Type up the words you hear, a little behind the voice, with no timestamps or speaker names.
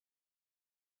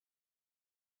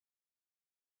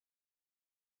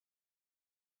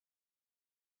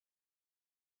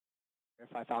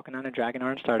Verify Falcon 9 and Dragon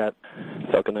are in startup.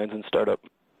 Falcon 9's in startup.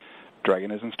 Dragon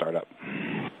is in startup.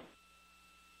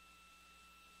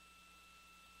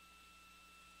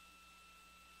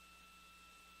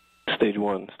 Stage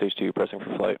 1, Stage 2, pressing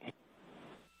for flight.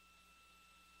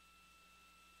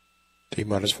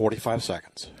 T-minus 45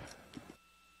 seconds.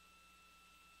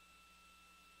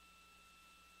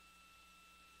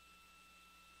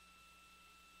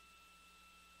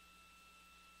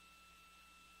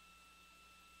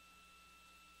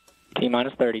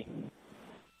 T-minus 30.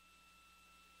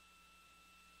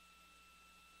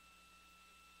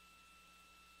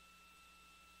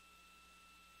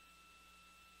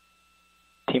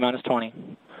 T-minus 20.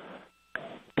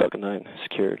 Falcon 9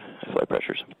 secured. Flight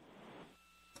pressures.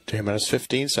 T-minus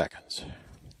 15 seconds.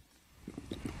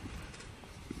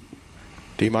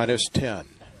 T-minus 10,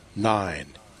 9,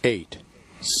 8,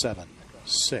 7,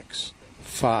 6,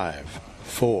 5,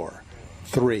 4,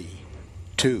 3,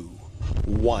 2,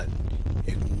 1.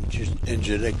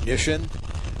 Engine ignition.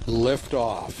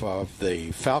 Liftoff of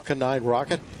the Falcon 9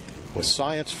 rocket with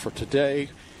science for today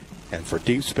and for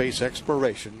deep space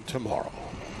exploration tomorrow.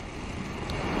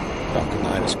 Falcon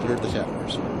 9 has cleared the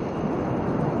towers.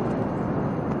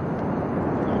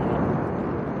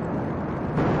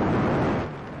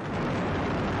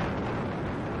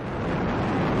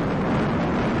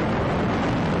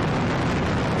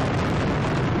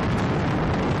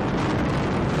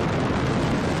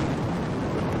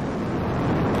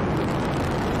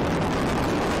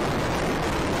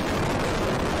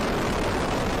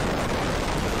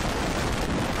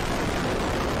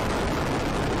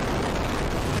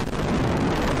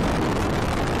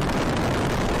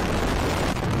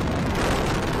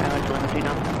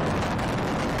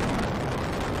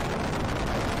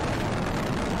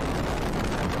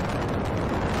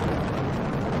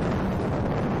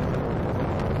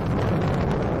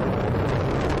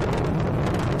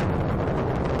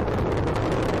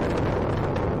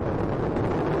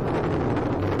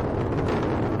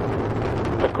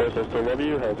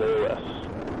 SW has AOS.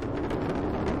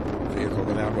 Vehicle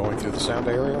now going through the sound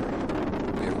area.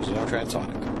 Vehicle's now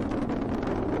transonic.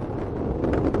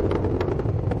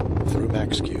 Through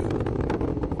max Q.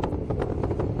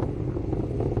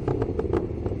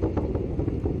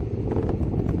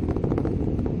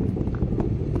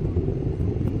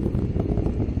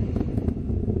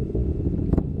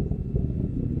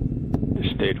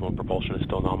 Stage 1 propulsion is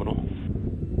still nominal.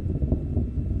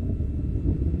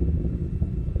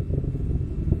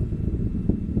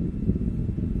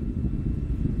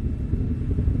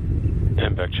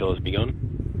 Impact chill has begun.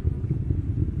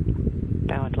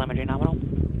 Downwind telemetry nominal.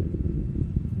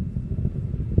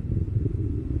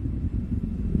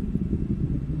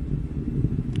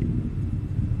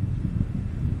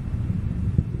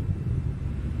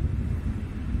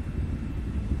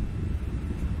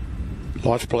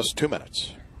 Launch plus 2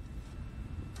 minutes.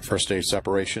 First stage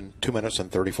separation, 2 minutes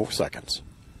and 34 seconds.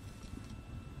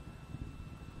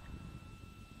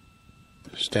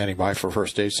 Standing by for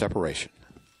first stage separation.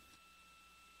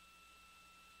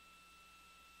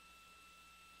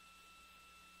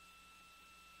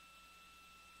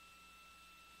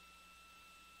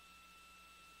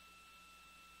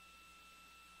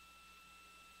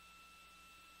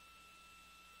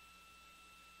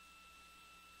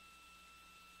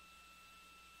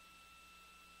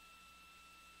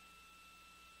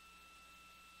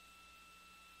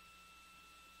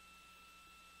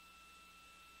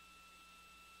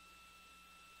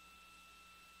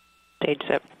 Stage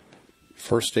sep.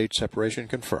 First stage separation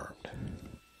confirmed.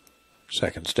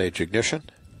 Second stage ignition.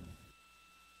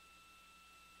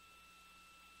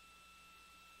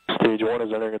 Stage 1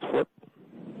 is entering its flip.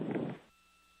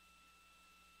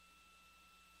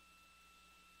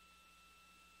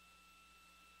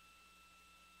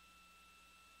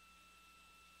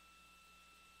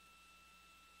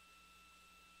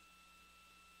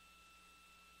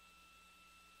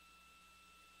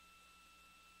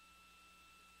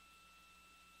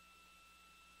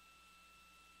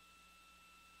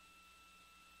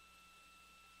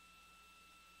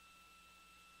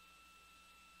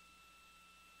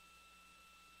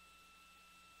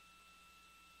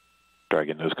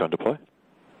 Dragon nose cone deploy.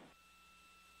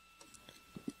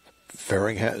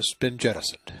 Fairing has been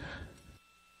jettisoned.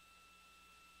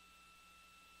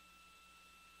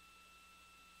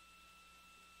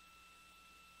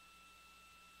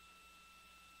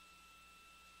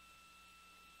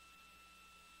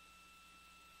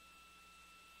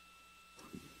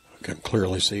 You can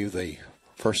clearly see the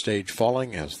first stage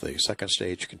falling as the second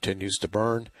stage continues to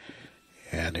burn,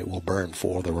 and it will burn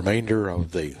for the remainder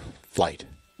of the flight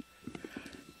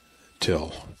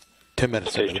till 10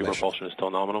 minutes into the Stage 2 mission. propulsion is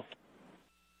still nominal.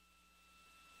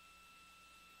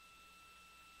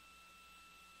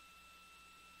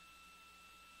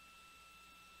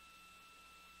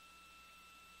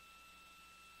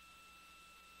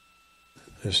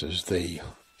 This is the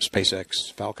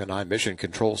SpaceX Falcon 9 Mission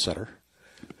Control Center.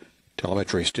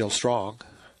 Telemetry still strong.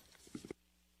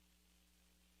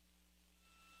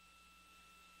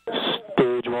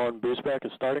 Stage 1 boost back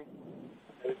is starting.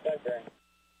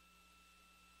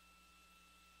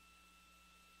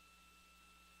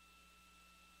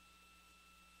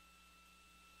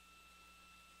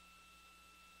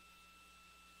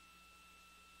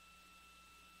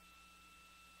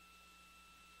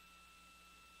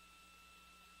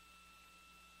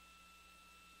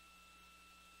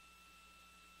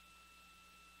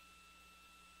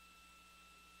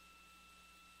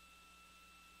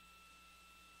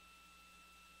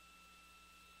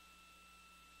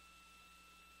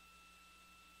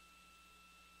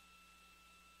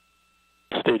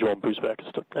 Stage 1 boost back is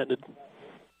ended.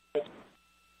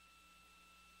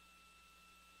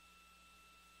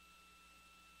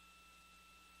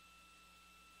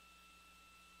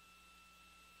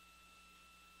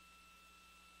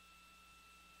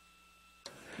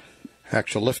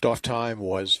 Actual liftoff time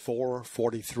was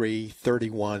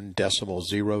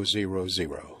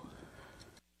 4:43:31.000.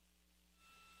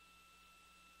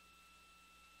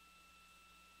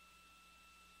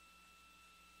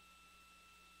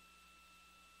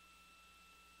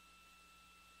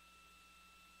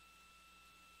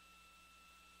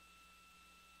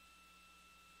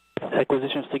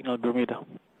 Acquisition signal Bermuda.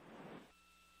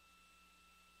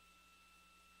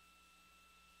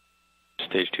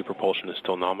 Stage 2 propulsion is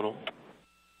still nominal.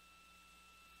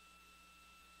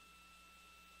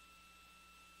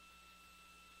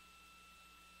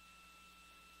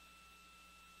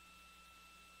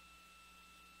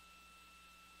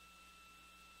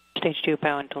 Stage 2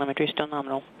 power and telemetry still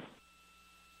nominal.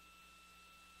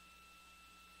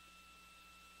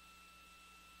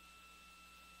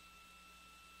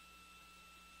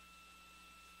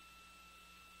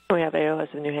 We have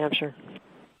AOS in New Hampshire.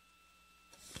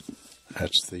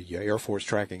 That's the Air Force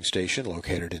tracking station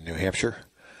located in New Hampshire.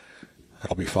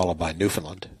 That'll be followed by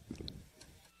Newfoundland.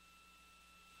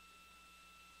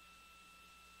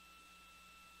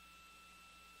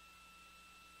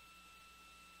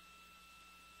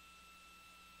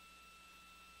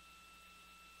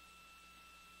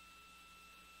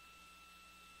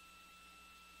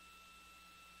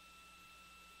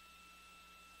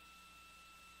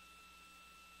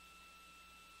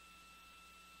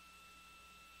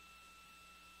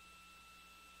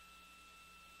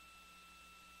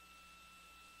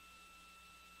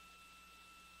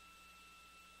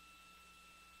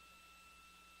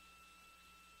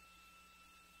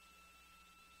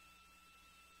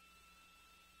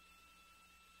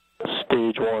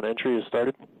 Stage 1 entry is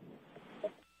started.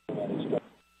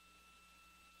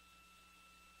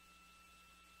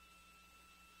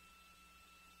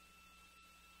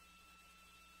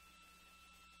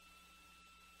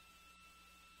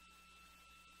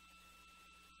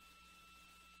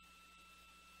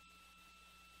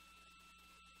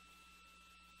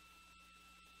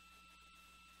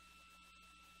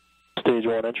 Stage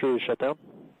 1 entry is shut down.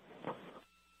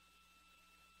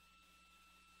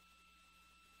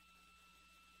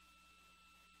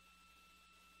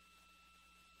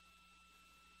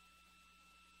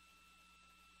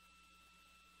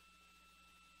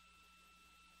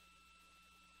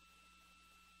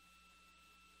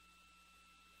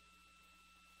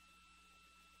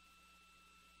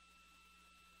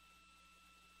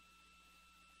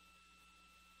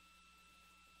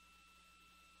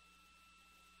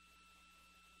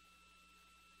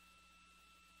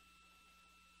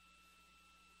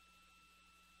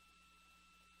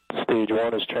 Stage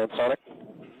 1 is transonic.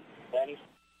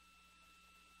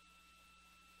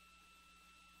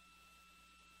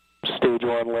 Stage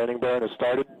 1 landing burn is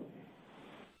started.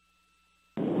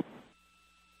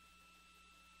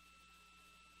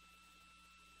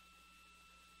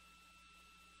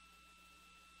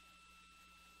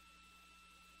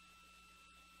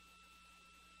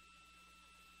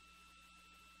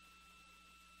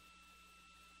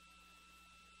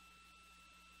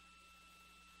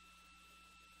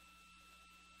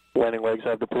 Landing legs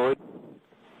have deployed.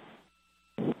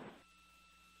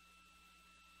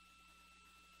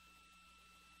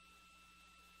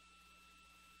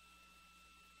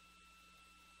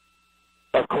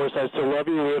 Of course, I still love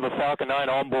you. We have a Falcon 9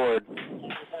 on board.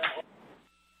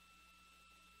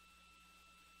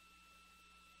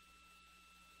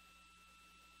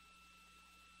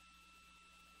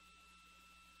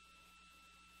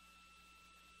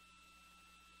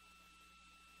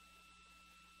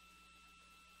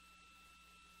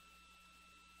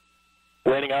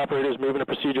 Landing operators moving to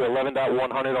procedure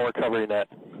 11.100 on recovery net.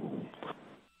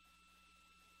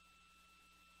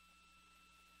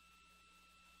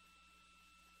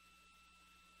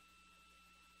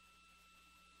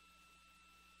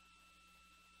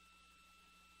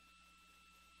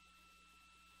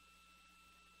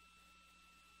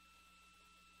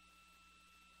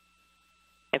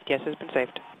 FTS has been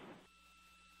saved.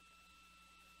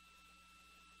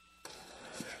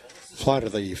 Flight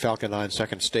of the Falcon 9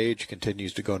 second stage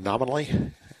continues to go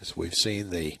nominally. As we've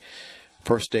seen, the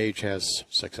first stage has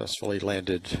successfully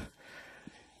landed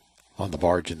on the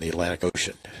barge in the Atlantic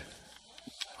Ocean.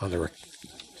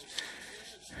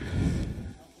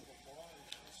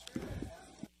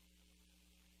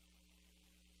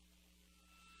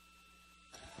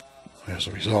 As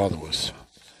we saw, there was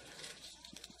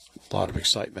a lot of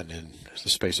excitement in the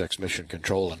SpaceX Mission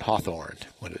Control in Hawthorne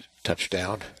when it touched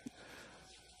down.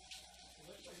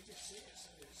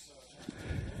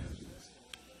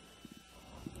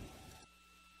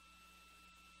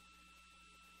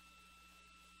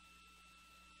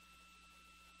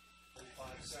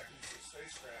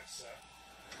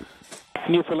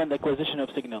 New for land acquisition of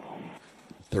signal.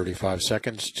 35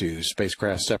 seconds to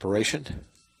spacecraft separation.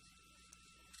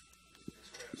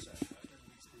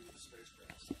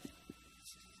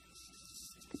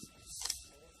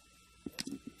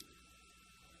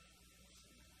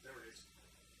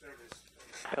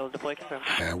 Deploy confirmed.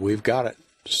 And we've got it.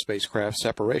 Spacecraft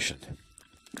separation.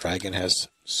 Dragon has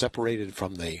separated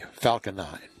from the Falcon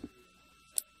 9.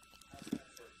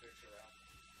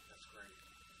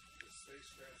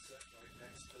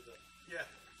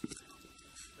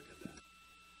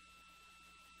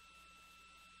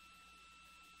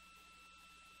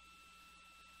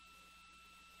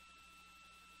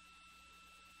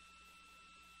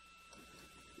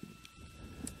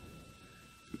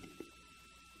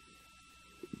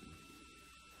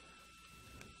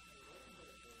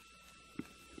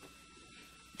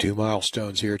 Two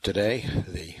milestones here today.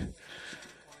 The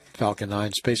Falcon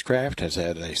 9 spacecraft has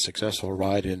had a successful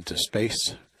ride into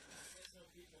space.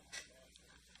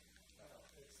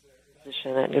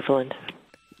 Position at Newfoundland.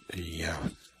 The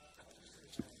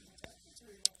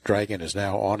Dragon is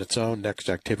now on its own. Next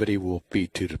activity will be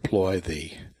to deploy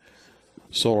the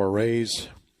solar arrays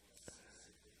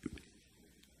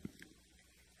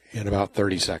in about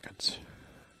 30 seconds.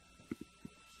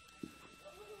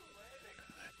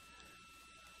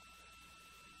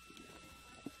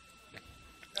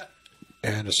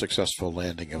 And a successful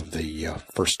landing of the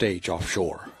first stage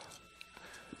offshore.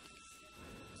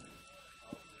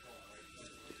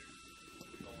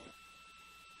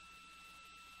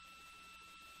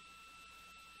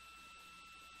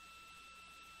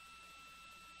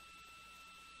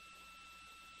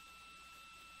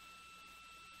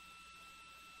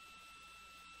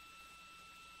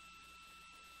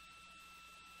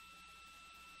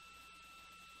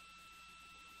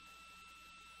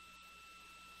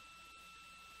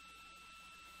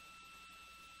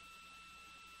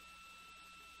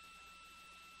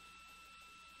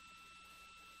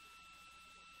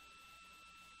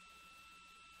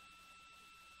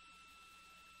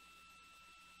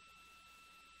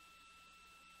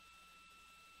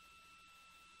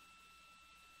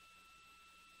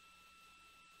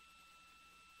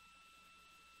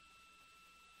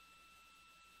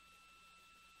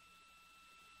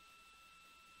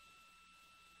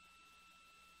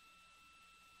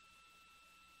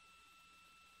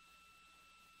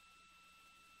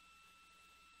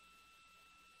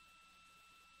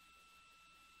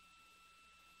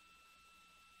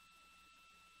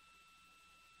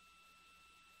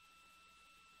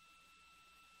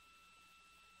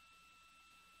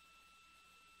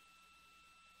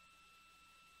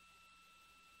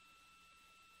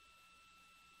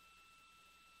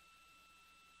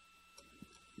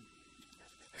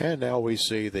 And now we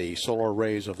see the solar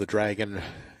arrays of the Dragon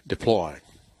deploying.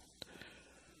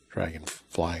 Dragon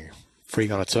flying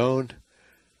free on its own.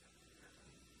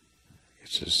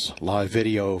 This is live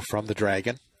video from the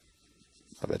Dragon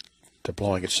of it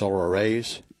deploying its solar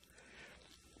arrays.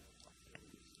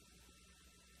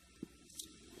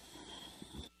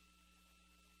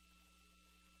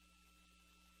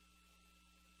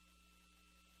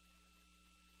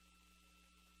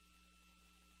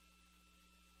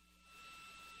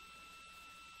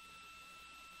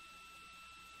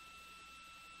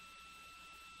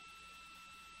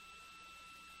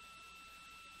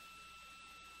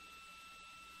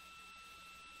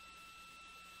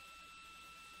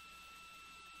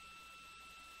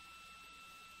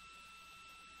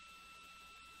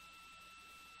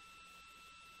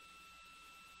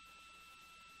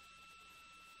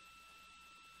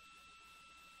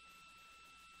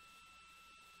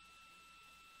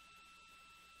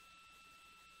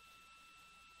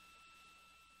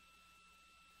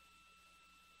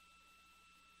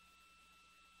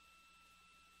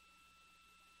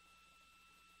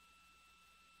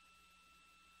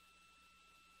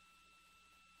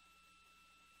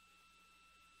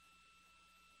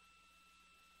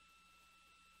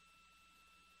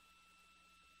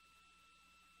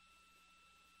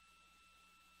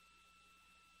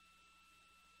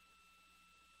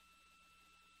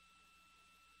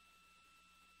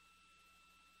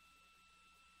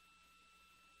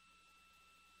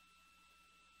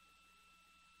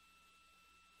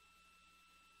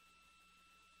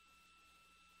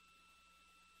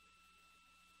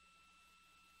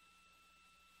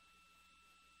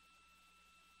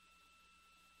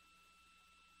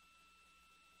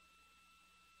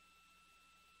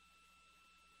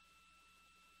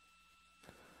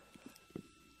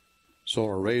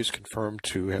 Solar arrays confirmed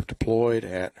to have deployed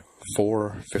at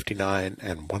 4:59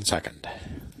 and 1 second.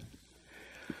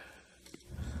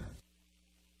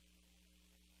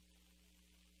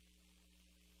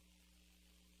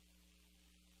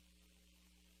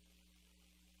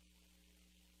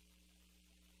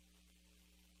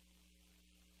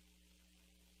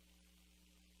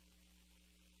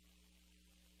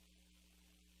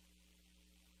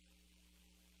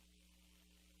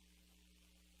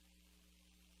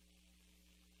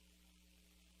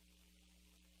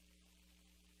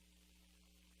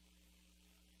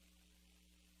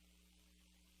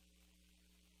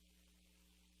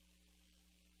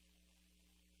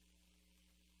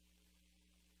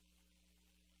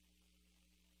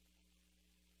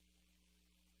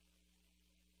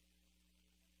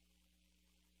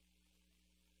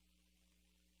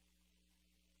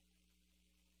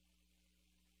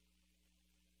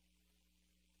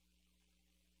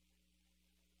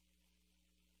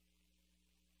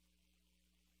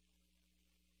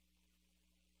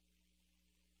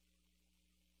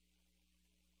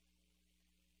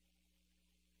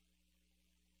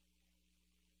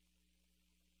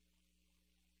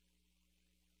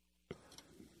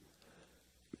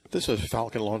 This is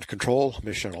Falcon Launch Control.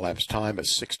 Mission elapsed time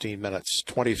is 16 minutes,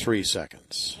 23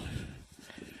 seconds.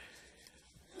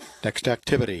 Next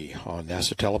activity on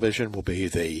NASA television will be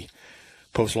the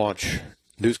post-launch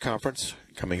news conference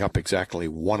coming up exactly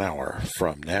 1 hour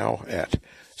from now at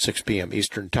 6 p.m.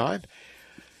 Eastern Time.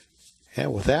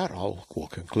 And with that, we'll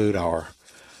conclude our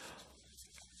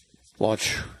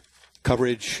launch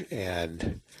coverage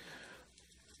and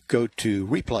go to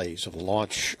replays of the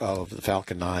launch of the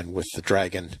Falcon 9 with the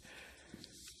Dragon,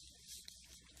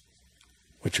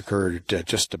 which occurred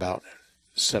just about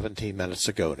 17 minutes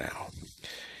ago now.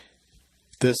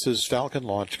 This is Falcon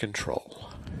Launch Control.